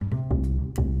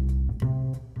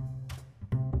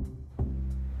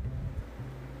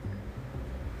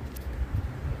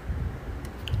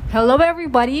Hello,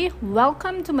 everybody.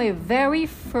 Welcome to my very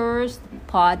first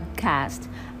podcast.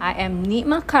 I am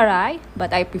Nima Karai,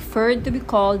 but I prefer to be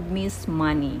called Miss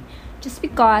Money just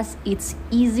because it's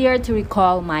easier to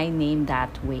recall my name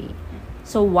that way.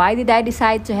 So, why did I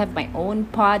decide to have my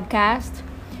own podcast?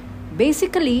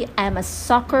 Basically, I'm a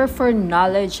sucker for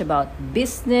knowledge about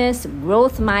business,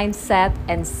 growth mindset,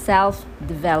 and self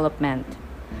development.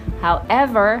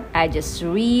 However, I just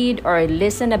read or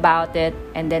listen about it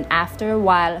and then after a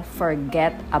while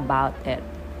forget about it.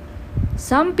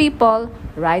 Some people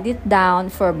write it down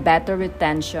for better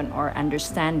retention or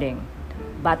understanding.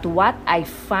 But what I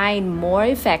find more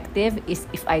effective is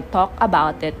if I talk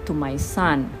about it to my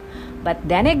son. But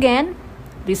then again,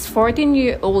 this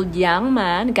 14-year-old young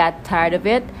man got tired of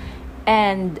it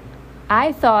and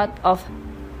I thought of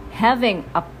having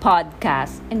a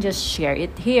podcast and just share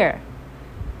it here.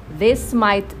 This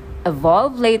might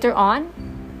evolve later on.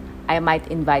 I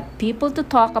might invite people to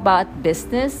talk about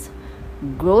business,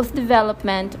 growth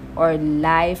development, or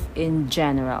life in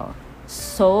general.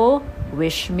 So,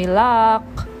 wish me luck.